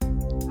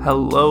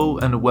Hello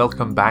and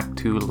welcome back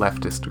to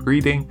Leftist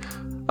Reading,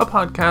 a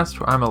podcast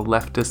where I'm a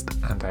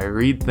leftist and I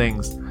read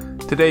things.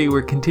 Today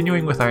we're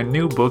continuing with our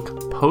new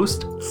book,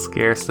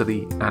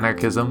 Post-Scarcity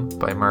Anarchism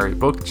by Murray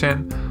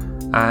Bookchin,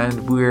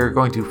 and we're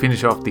going to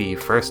finish off the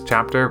first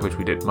chapter, which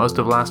we did most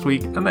of last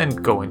week, and then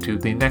go into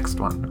the next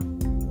one.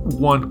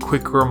 One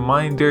quick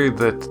reminder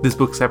that this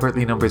book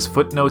separately numbers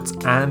footnotes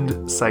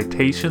and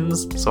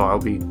citations, so I'll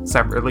be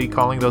separately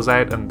calling those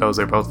out, and those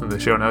are both in the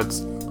show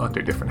notes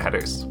under different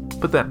headers.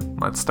 But then,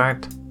 let's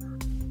start.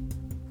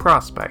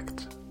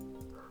 Prospect.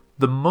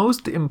 The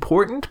most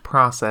important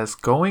process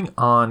going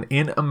on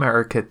in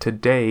America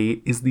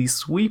today is the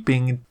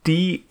sweeping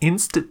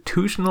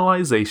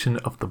deinstitutionalization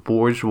of the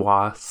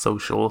bourgeois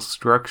social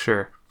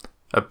structure.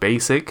 A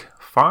basic,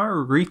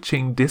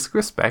 far-reaching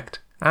disrespect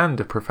and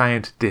a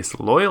profound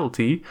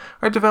disloyalty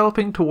are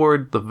developing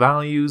toward the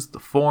values, the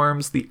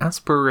forms, the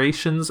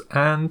aspirations,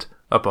 and,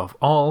 above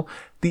all,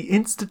 the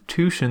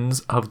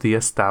institutions of the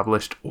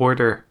established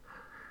order.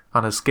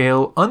 On a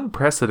scale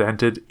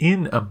unprecedented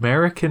in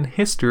American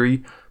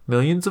history,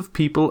 millions of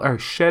people are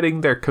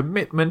shedding their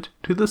commitment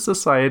to the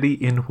society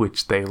in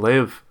which they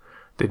live.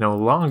 They no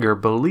longer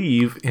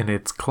believe in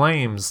its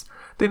claims.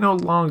 They no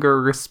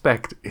longer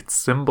respect its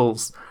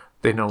symbols.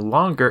 They no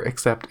longer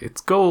accept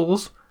its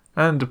goals.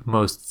 And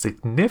most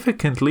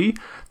significantly,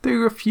 they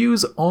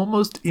refuse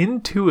almost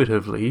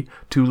intuitively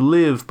to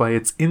live by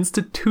its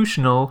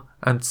institutional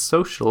and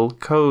social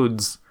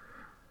codes.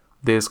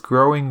 This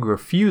growing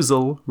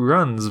refusal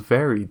runs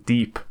very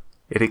deep.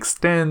 It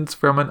extends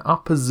from an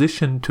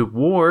opposition to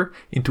war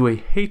into a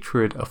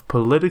hatred of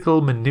political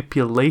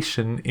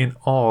manipulation in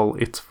all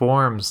its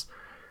forms.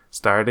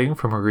 Starting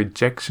from a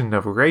rejection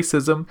of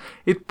racism,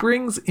 it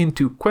brings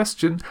into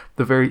question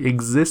the very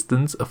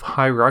existence of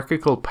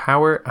hierarchical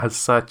power as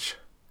such.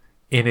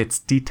 In its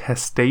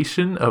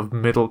detestation of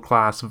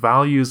middle-class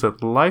values and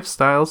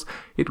lifestyles,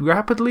 it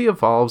rapidly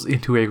evolves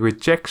into a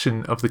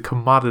rejection of the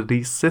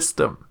commodity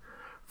system.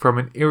 From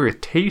an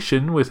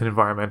irritation with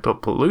environmental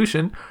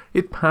pollution,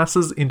 it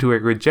passes into a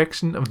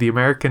rejection of the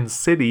American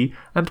city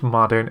and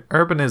modern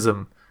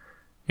urbanism.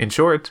 In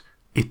short,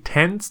 it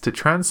tends to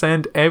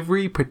transcend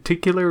every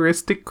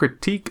particularistic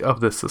critique of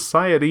the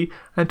society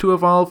and to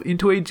evolve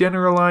into a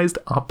generalized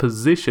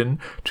opposition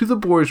to the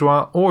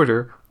bourgeois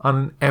order on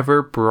an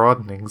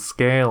ever-broadening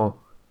scale.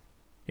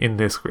 In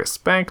this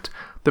respect,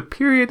 the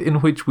period in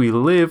which we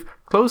live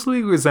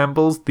closely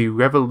resembles the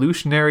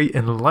revolutionary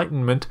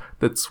enlightenment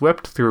that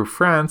swept through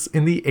France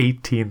in the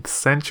 18th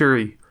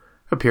century,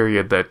 a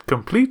period that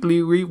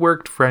completely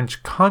reworked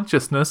French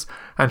consciousness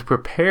and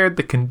prepared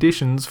the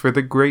conditions for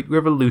the Great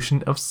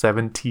Revolution of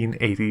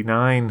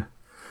 1789.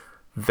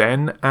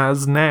 Then,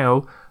 as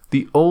now,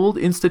 the old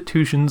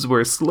institutions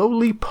were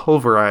slowly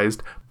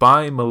pulverized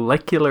by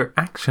molecular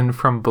action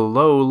from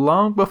below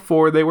long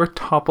before they were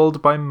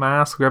toppled by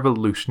mass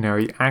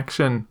revolutionary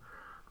action.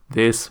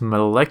 This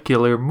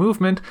molecular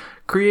movement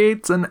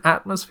creates an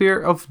atmosphere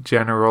of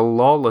general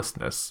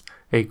lawlessness,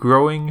 a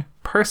growing,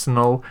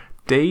 personal,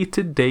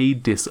 day-to-day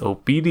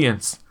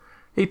disobedience,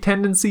 a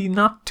tendency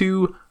not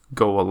to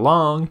go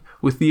along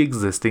with the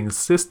existing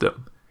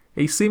system,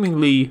 a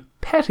seemingly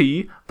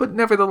petty but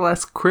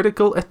nevertheless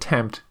critical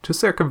attempt to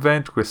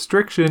circumvent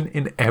restriction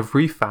in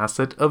every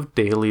facet of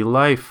daily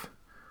life.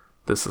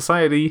 The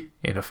society,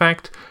 in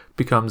effect,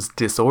 becomes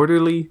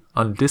disorderly,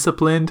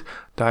 undisciplined,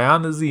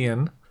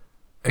 Dionysian,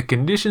 a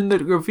condition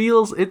that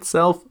reveals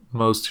itself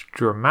most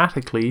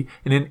dramatically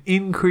in an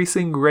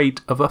increasing rate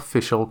of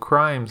official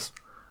crimes.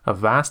 A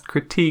vast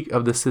critique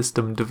of the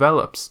system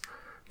develops.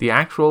 The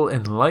actual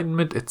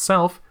Enlightenment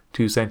itself,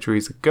 2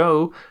 centuries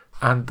ago,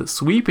 and the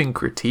sweeping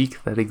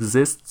critique that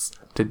exists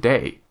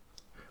today,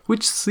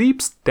 which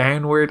seeps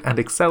downward and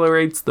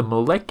accelerates the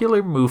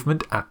molecular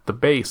movement at the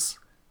base,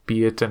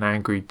 be it an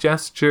angry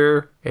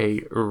gesture,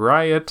 a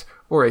riot,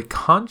 or a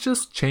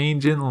conscious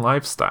change in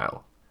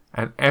lifestyle.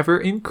 An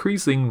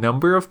ever-increasing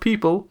number of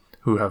people,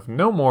 who have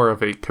no more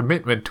of a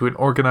commitment to an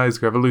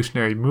organized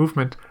revolutionary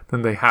movement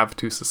than they have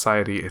to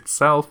society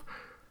itself,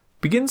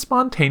 begin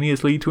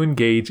spontaneously to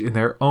engage in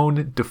their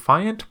own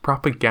defiant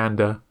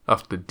propaganda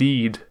of the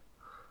deed.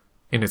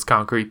 In its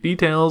concrete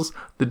details,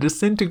 the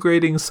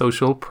disintegrating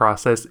social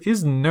process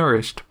is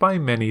nourished by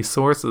many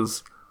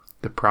sources.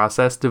 The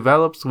process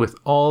develops with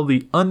all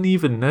the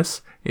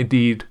unevenness,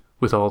 indeed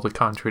with all the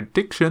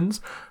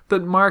contradictions,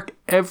 that mark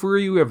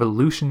every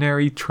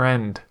revolutionary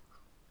trend.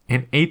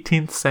 In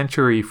 18th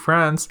century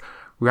France,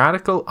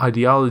 radical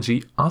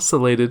ideology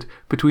oscillated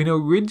between a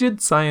rigid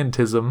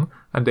scientism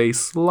and a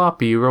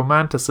sloppy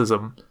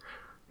romanticism.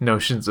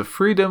 Notions of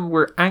freedom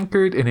were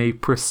anchored in a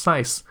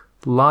precise,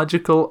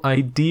 logical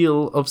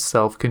ideal of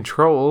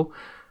self-control,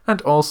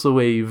 and also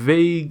a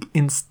vague,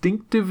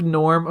 instinctive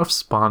norm of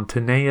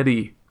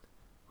spontaneity.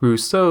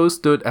 Rousseau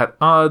stood at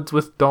odds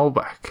with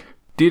D'Holbach,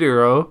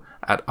 Diderot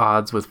at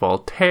odds with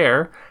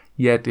Voltaire,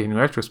 yet in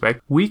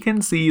retrospect we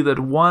can see that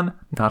one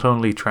not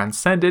only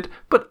transcended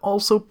but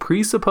also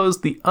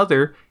presupposed the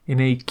other in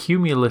a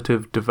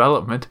cumulative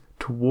development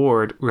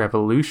toward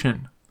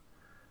revolution.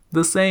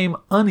 the same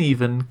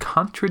uneven,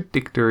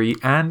 contradictory,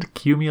 and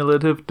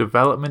cumulative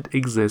development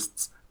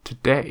exists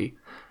today,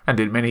 and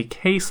in many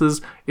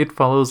cases it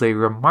follows a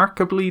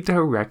remarkably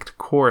direct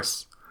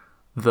course.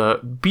 The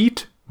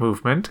Beat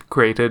movement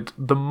created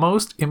the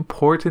most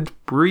important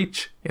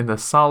breach in the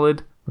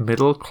solid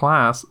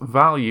middle-class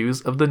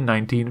values of the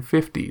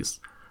 1950s,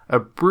 a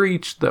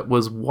breach that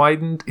was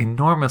widened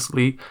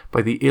enormously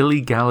by the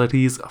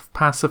illegalities of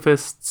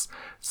pacifists,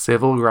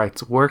 civil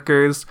rights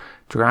workers,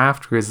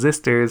 draft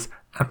resistors,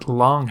 and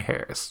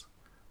longhairs.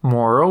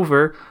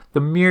 Moreover, the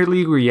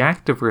merely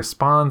reactive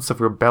response of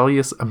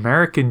rebellious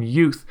American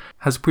youth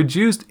has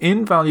produced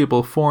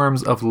invaluable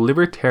forms of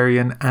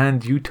libertarian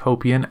and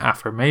utopian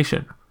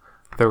affirmation.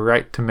 The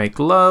right to make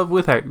love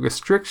without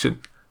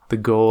restriction, the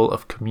goal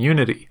of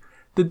community,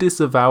 the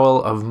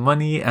disavowal of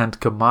money and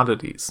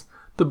commodities,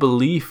 the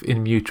belief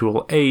in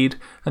mutual aid,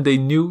 and a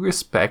new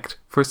respect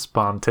for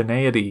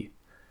spontaneity.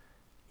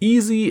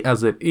 Easy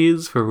as it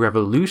is for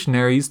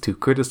revolutionaries to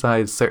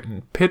criticize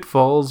certain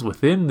pitfalls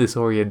within this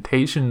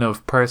orientation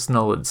of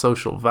personal and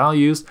social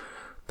values,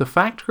 the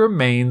fact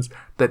remains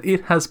that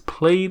it has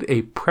played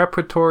a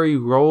preparatory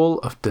role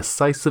of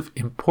decisive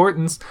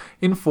importance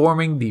in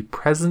forming the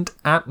present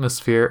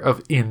atmosphere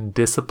of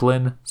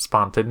indiscipline,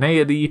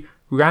 spontaneity,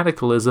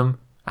 radicalism,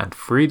 and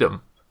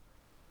freedom.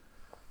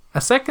 A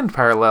second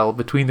parallel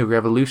between the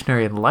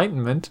Revolutionary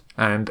Enlightenment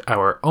and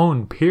our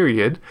own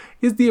period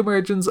is the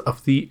emergence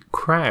of the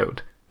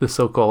crowd, the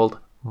so-called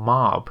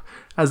mob,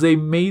 as a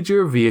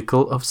major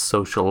vehicle of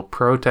social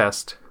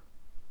protest.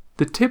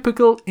 The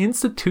typical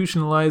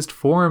institutionalized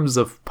forms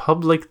of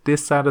public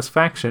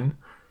dissatisfaction,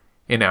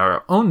 in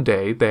our own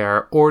day they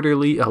are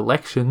orderly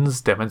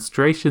elections,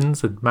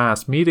 demonstrations, and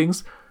mass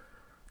meetings,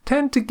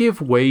 tend to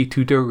give way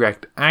to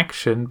direct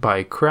action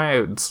by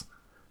crowds.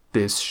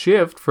 This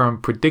shift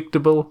from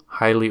predictable,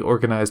 highly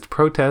organized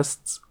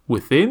protests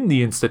within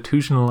the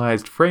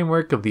institutionalized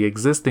framework of the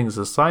existing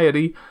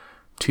society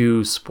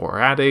to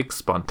sporadic,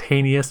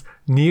 spontaneous,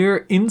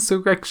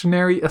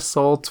 near-insurrectionary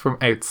assaults from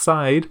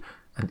outside,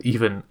 and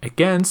even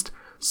against,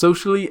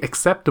 socially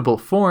acceptable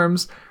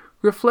forms,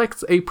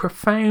 reflects a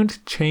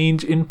profound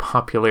change in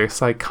popular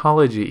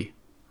psychology.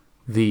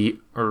 The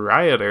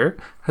rioter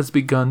has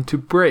begun to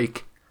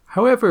break,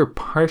 however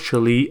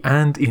partially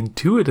and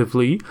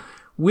intuitively,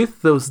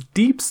 with those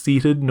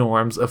deep-seated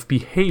norms of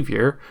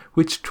behavior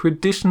which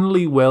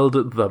traditionally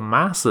weld the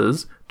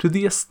masses to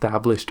the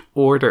established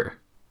order.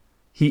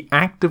 He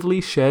actively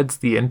sheds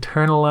the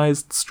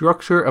internalized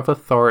structure of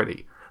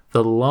authority,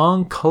 the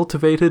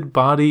long-cultivated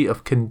body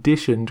of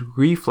conditioned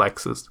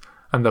reflexes,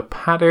 and the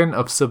pattern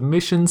of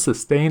submission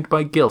sustained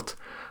by guilt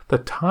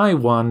that tie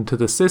one to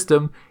the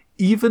system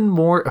even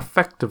more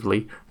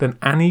effectively than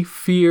any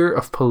fear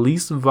of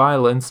police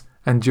violence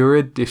and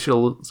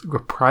judicial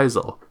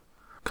reprisal.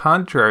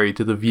 Contrary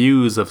to the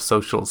views of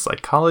social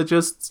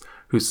psychologists,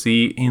 who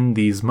see in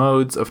these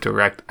modes of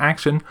direct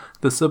action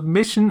the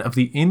submission of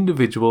the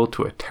individual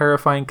to a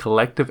terrifying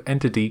collective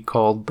entity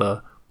called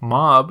the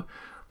mob,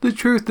 the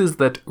truth is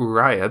that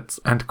riots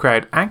and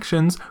crowd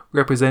actions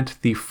represent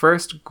the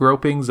first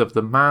gropings of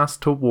the mass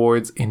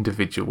towards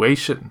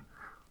individuation.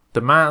 The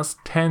mass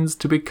tends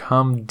to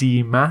become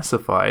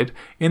demassified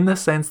in the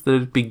sense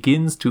that it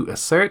begins to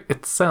assert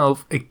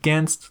itself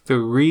against the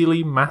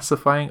really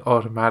massifying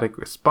automatic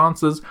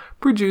responses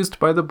produced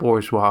by the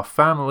bourgeois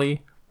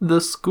family,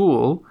 the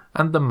school,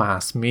 and the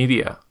mass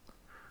media.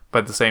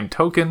 By the same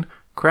token,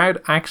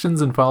 crowd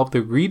actions involve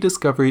the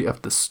rediscovery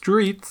of the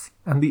streets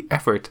and the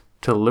effort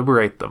to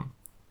liberate them.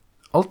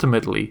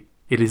 Ultimately,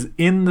 it is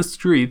in the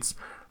streets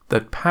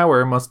that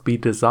power must be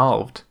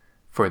dissolved.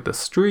 For the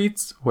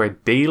streets, where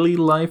daily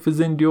life is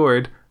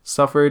endured,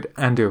 suffered,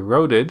 and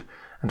eroded,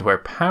 and where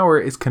power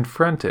is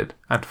confronted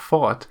and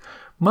fought,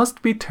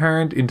 must be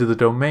turned into the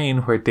domain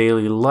where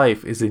daily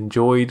life is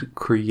enjoyed,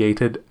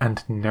 created,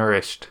 and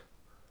nourished.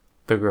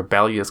 The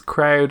rebellious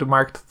crowd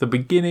marked the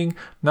beginning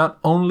not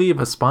only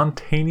of a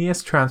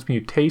spontaneous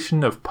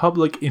transmutation of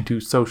public into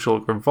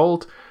social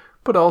revolt,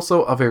 but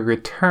also of a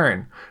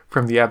return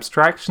from the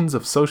abstractions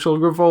of social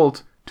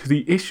revolt to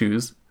the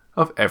issues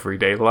of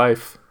everyday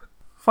life.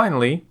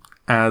 Finally,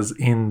 as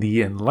in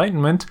the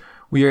Enlightenment,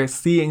 we are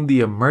seeing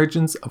the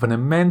emergence of an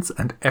immense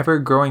and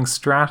ever-growing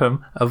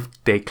stratum of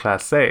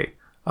déclassés,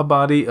 a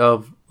body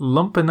of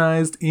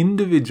lumpenized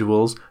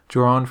individuals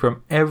drawn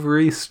from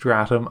every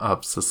stratum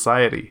of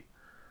society.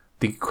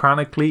 The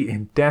chronically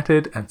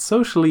indebted and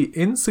socially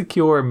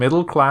insecure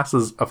middle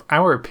classes of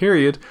our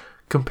period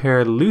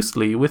compare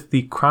loosely with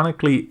the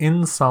chronically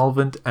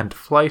insolvent and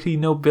flighty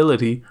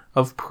nobility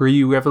of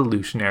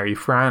pre-revolutionary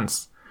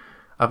France.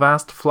 A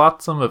vast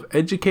flotsam of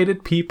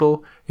educated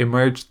people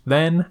emerged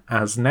then,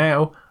 as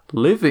now,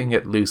 living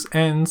at loose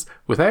ends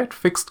without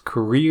fixed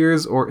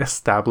careers or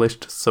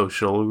established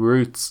social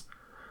roots.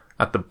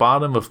 At the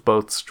bottom of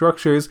both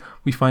structures,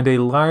 we find a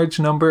large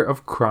number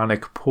of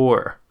chronic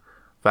poor.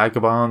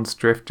 Vagabonds,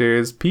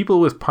 drifters, people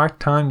with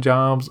part-time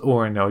jobs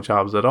or no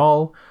jobs at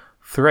all,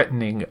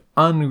 threatening,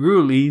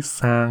 unruly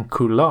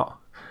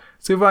sans-culottes,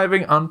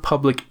 surviving on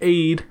public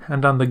aid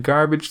and on the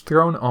garbage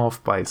thrown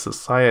off by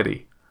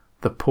society.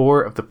 The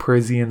poor of the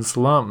Parisian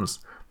slums,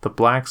 the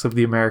blacks of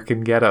the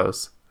American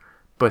ghettos.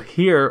 But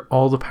here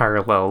all the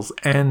parallels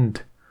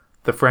end.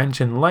 The French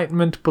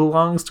Enlightenment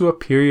belongs to a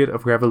period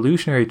of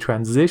revolutionary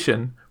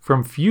transition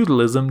from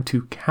feudalism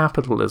to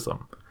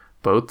capitalism,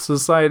 both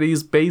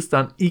societies based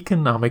on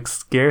economic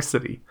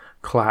scarcity,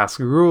 class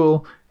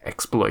rule,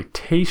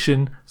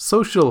 exploitation,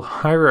 social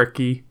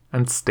hierarchy,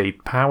 and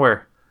state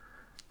power.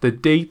 The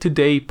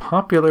day-to-day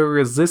popular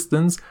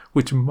resistance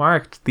which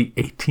marked the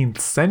 18th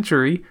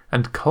century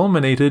and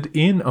culminated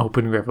in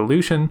open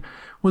revolution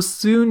was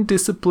soon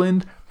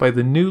disciplined by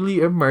the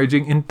newly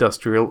emerging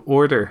industrial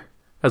order,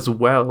 as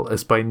well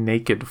as by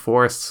naked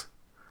force.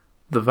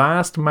 The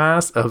vast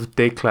mass of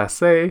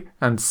déclassés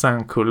and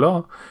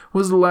sans-culottes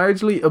was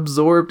largely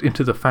absorbed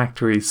into the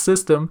factory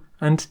system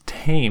and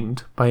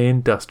tamed by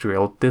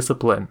industrial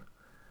discipline.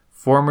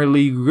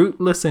 Formerly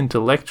rootless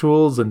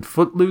intellectuals and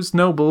footloose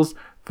nobles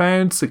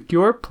found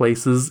secure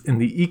places in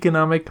the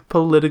economic,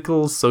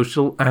 political,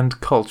 social,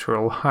 and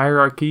cultural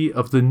hierarchy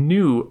of the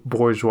new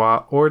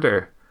bourgeois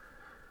order.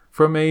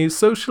 From a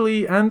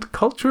socially and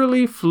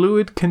culturally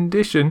fluid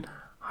condition,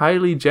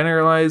 highly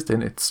generalized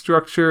in its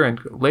structure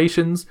and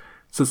relations,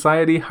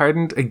 society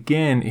hardened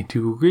again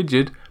into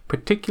rigid,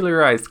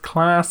 particularized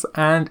class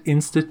and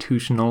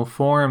institutional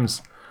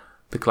forms.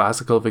 The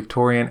classical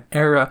Victorian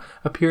era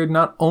appeared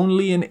not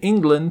only in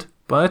England,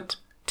 but,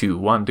 to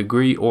one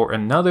degree or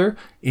another,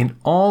 in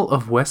all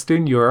of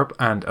Western Europe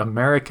and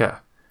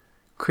America.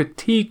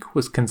 Critique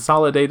was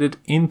consolidated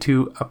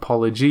into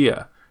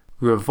apologia,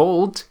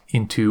 revolt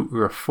into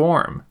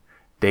reform,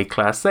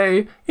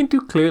 déclassé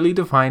into clearly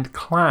defined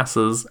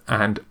classes,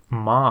 and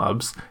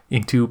mobs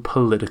into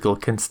political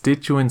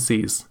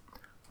constituencies.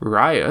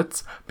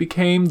 Riots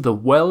became the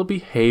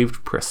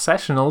well-behaved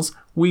processionals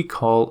we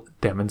call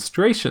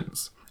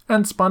demonstrations,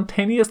 and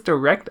spontaneous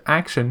direct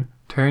action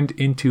turned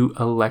into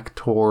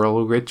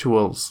electoral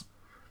rituals.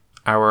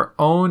 Our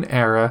own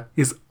era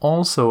is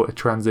also a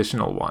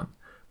transitional one,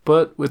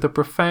 but with a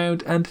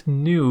profound and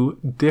new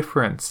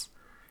difference.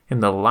 In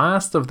the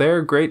last of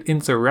their great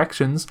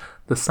insurrections,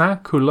 the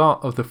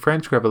sans-culottes of the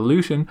French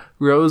Revolution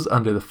rose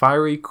under the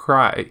fiery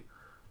cry,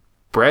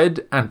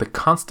 "Bread and the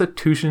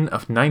Constitution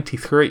of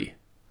 '93."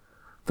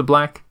 The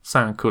black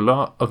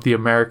sans-culottes of the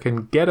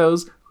American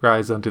ghettos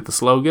rise under the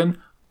slogan,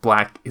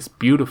 "Black is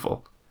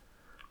beautiful."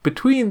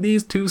 Between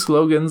these two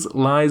slogans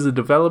lies a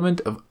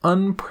development of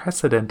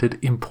unprecedented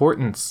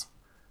importance.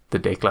 The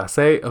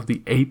déclassés of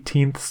the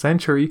 18th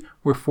century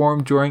were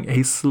formed during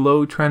a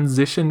slow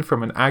transition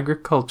from an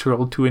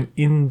agricultural to an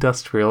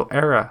industrial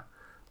era.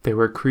 They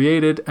were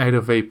created out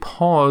of a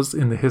pause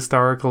in the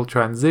historical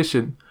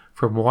transition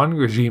from one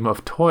regime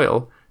of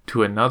toil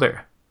to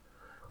another.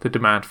 The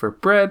demand for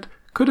bread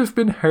could have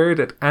been heard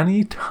at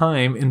any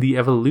time in the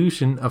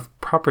evolution of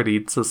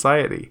propertied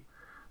society.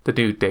 The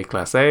new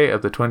déclassés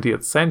of the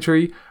 20th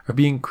century are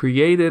being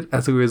created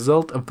as a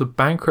result of the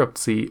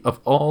bankruptcy of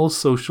all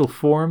social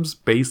forms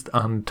based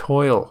on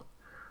toil.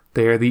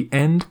 They are the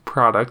end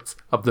products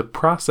of the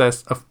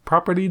process of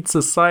propertied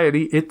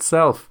society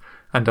itself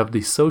and of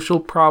the social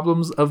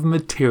problems of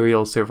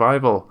material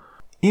survival.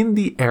 In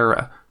the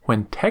era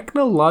when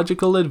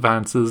technological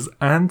advances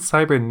and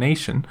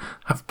cybernation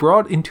have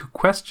brought into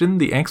question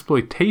the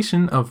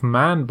exploitation of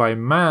man by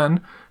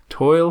man,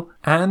 toil,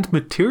 and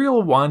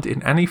material want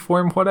in any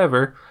form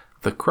whatever,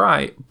 the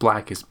cry,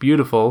 "Black is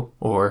beautiful,"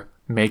 or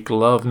 "Make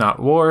love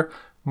not war,"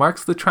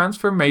 marks the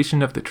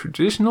transformation of the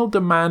traditional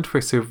demand for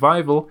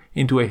survival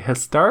into a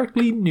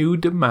historically new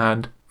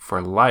demand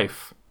for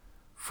life.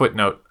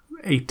 Footnote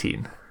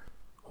 18.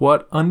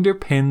 What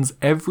underpins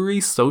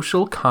every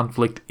social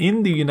conflict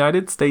in the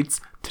United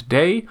States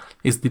today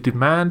is the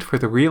demand for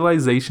the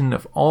realization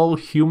of all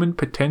human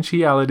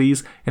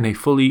potentialities in a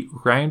fully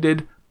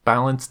rounded,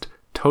 balanced,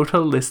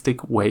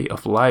 totalistic way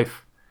of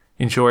life.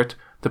 In short,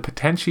 the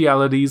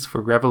potentialities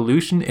for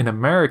revolution in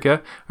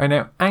America are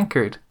now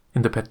anchored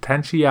in the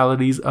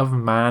potentialities of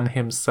man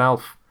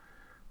himself.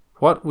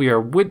 What we are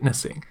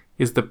witnessing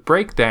is the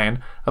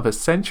breakdown of a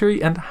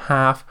century and a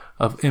half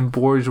of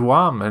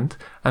embourgeoisement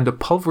and a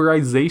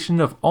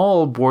pulverization of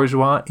all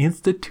bourgeois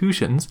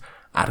institutions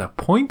at a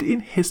point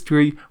in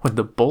history when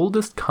the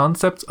boldest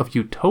concepts of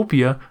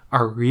utopia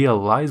are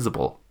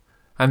realizable.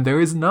 And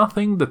there is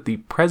nothing that the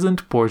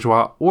present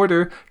bourgeois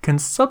order can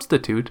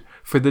substitute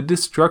for the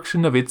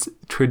destruction of its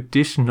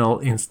traditional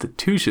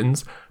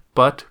institutions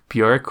but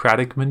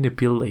bureaucratic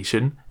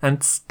manipulation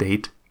and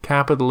state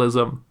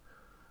capitalism.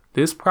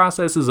 This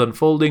process is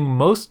unfolding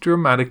most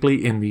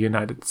dramatically in the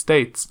United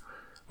States.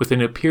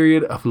 Within a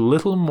period of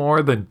little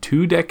more than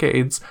 2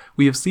 decades,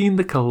 we have seen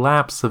the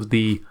collapse of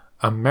the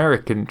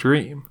American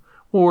dream,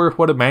 or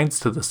what amounts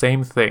to the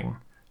same thing,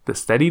 the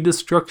steady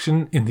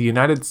destruction in the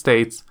United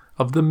States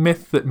of the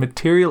myth that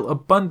material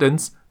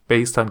abundance,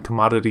 based on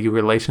commodity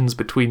relations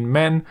between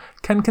men,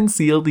 can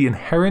conceal the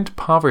inherent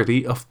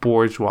poverty of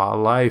bourgeois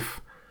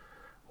life.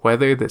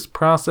 Whether this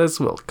process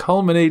will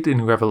culminate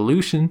in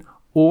revolution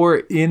or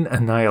in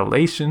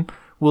annihilation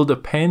will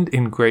depend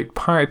in great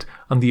part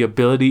on the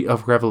ability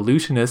of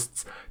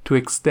revolutionists to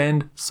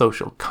extend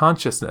social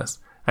consciousness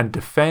and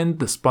defend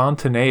the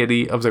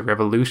spontaneity of the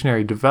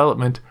revolutionary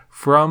development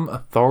from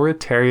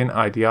authoritarian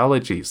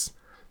ideologies,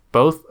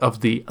 both of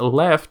the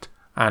left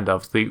and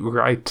of the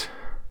right.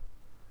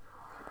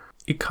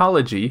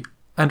 Ecology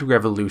and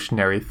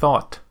revolutionary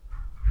thought.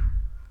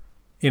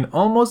 In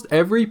almost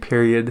every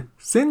period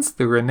since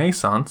the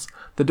Renaissance,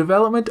 the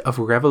development of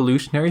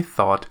revolutionary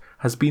thought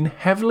has been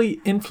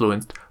heavily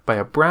influenced by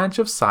a branch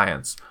of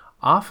science,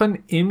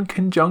 often in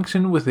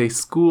conjunction with a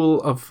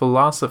school of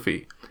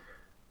philosophy.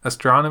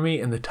 Astronomy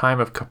in the time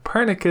of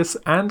Copernicus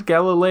and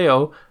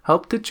Galileo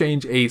helped to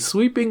change a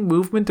sweeping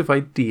movement of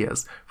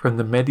ideas from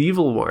the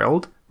medieval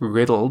world,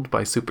 riddled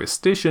by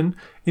superstition,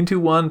 into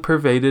one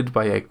pervaded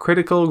by a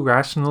critical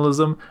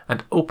rationalism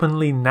and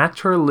openly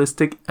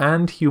naturalistic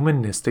and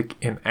humanistic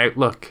in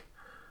outlook.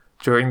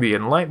 During the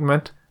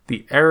Enlightenment,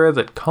 the era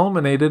that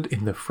culminated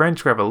in the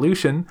French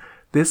Revolution,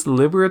 this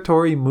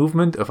liberatory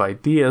movement of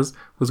ideas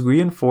was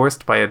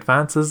reinforced by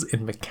advances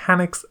in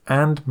mechanics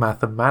and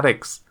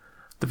mathematics.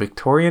 The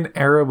Victorian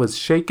era was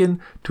shaken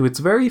to its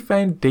very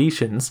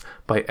foundations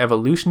by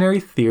evolutionary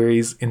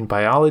theories in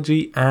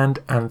biology and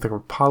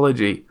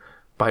anthropology,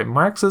 by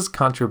Marx's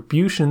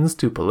contributions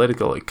to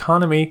political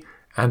economy,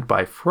 and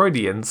by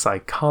Freudian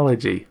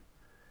psychology.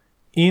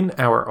 In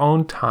our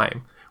own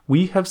time,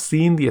 we have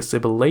seen the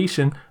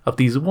assimilation of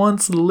these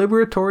once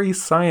liberatory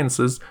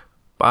sciences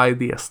by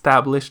the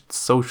established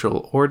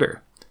social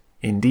order.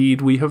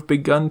 Indeed, we have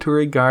begun to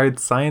regard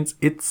science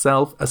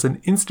itself as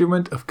an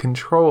instrument of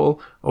control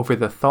over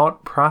the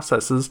thought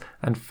processes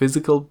and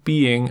physical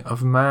being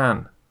of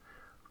man.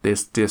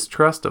 This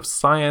distrust of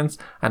science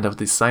and of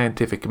the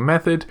scientific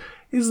method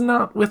is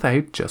not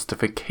without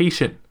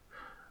justification.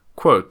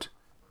 Quote,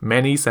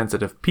 "Many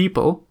sensitive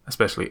people,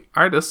 especially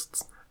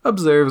artists,"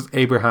 observes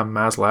Abraham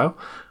Maslow,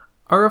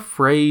 "are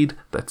afraid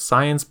that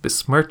science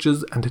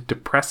besmirches and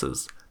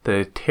depresses, that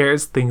it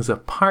tears things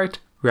apart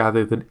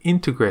rather than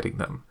integrating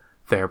them,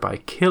 thereby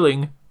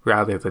killing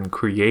rather than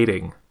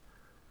creating."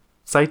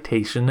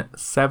 Citation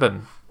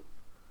 7.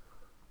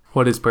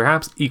 What is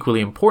perhaps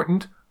equally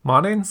important,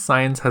 modern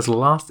science has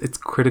lost its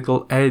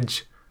critical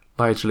edge.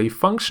 Largely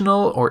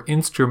functional or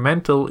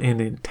instrumental in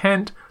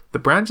intent, the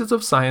branches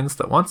of science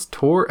that once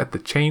tore at the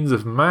chains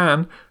of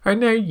man are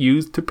now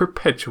used to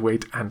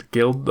perpetuate and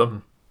gild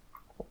them.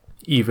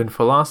 Even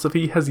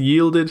philosophy has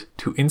yielded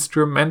to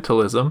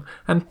instrumentalism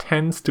and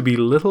tends to be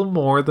little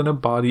more than a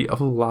body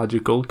of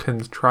logical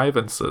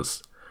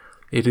contrivances.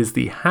 It is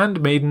the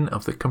handmaiden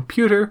of the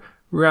computer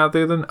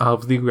rather than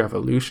of the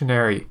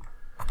revolutionary.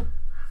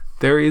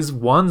 There is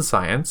one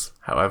science,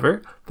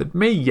 however, that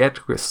may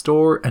yet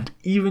restore and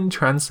even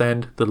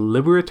transcend the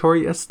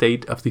liberatory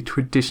estate of the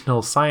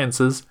traditional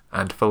sciences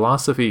and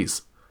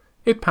philosophies.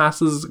 It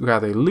passes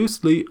rather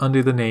loosely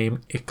under the name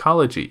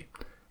ecology,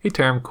 a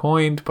term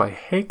coined by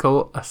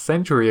Haeckel a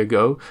century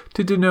ago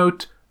to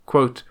denote,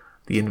 quote,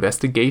 "the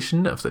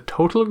investigation of the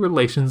total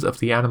relations of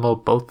the animal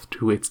both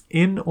to its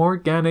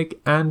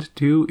inorganic and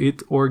to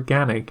its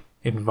organic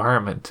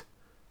environment."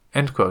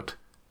 End quote.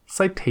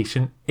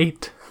 Citation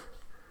 8.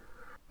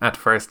 At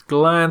first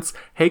glance,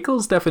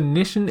 Haeckel's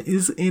definition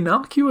is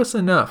innocuous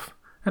enough,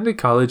 and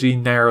ecology,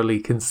 narrowly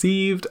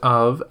conceived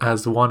of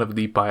as one of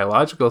the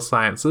biological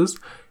sciences,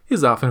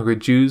 is often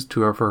reduced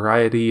to a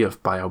variety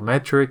of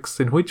biometrics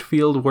in which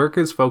field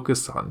workers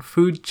focus on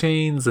food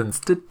chains and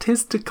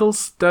statistical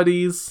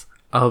studies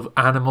of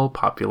animal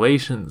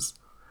populations.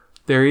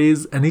 There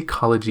is an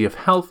ecology of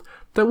health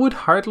that would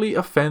hardly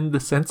offend the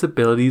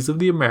sensibilities of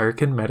the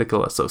American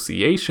Medical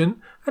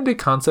Association, and a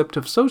concept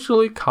of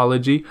social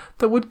ecology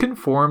that would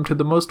conform to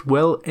the most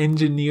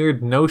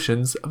well-engineered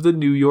notions of the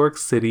New York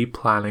City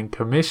Planning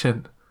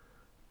Commission.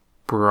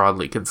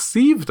 Broadly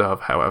conceived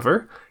of,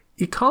 however,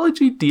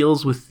 ecology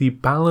deals with the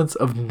balance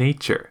of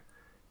nature.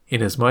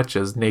 Inasmuch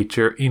as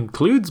nature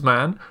includes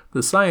man,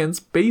 the science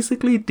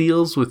basically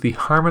deals with the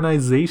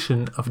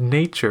harmonization of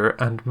nature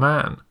and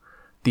man.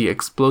 The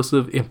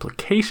explosive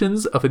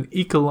implications of an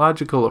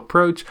ecological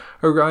approach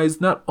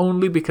arise not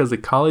only because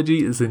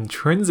ecology is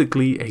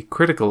intrinsically a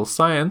critical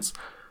science,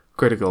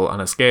 critical on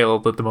a scale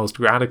that the most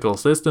radical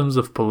systems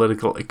of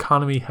political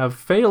economy have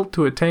failed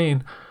to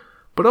attain,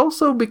 but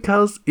also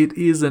because it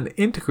is an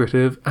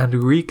integrative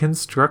and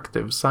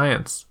reconstructive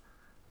science.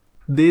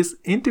 This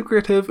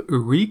integrative,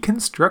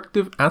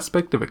 reconstructive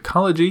aspect of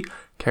ecology,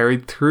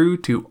 carried through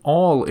to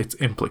all its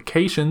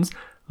implications,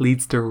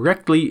 leads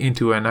directly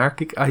into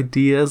anarchic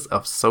ideas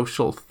of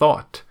social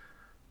thought.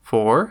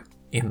 For,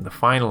 in the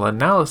final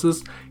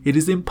analysis, it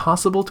is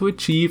impossible to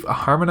achieve a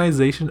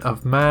harmonization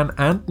of man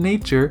and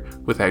nature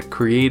without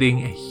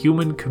creating a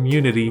human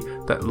community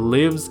that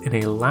lives in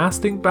a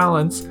lasting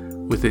balance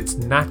with its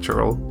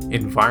natural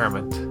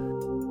environment.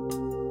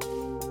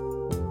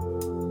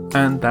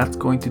 And that's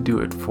going to do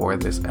it for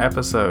this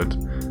episode.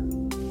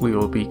 We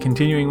will be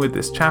continuing with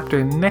this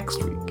chapter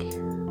next week.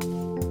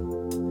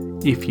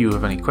 If you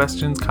have any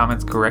questions,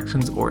 comments,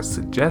 corrections, or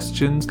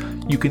suggestions,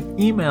 you can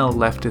email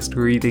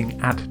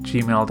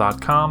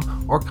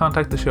leftistreading@gmail.com or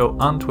contact the show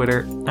on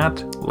Twitter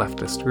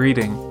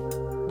 @leftistreading.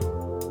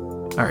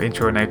 Our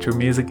intro and outro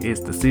music is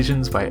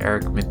Decisions by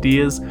Eric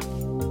Medias.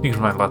 You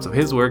can find lots of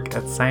his work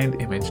at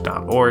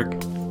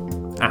soundimage.org.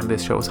 And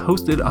this show is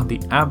hosted on the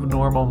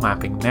Abnormal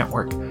Mapping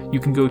Network. You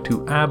can go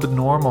to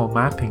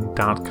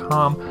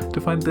abnormalmapping.com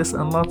to find this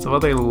and lots of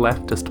other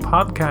leftist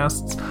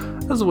podcasts,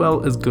 as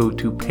well as go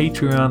to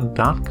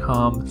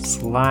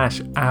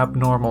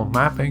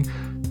patreon.com/abnormalmapping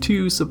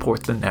to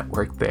support the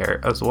network there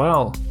as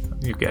well.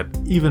 You get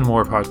even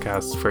more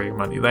podcasts for your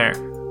money there.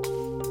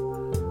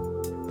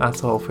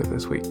 That's all for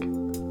this week.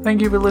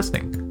 Thank you for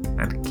listening,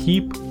 and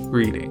keep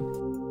reading.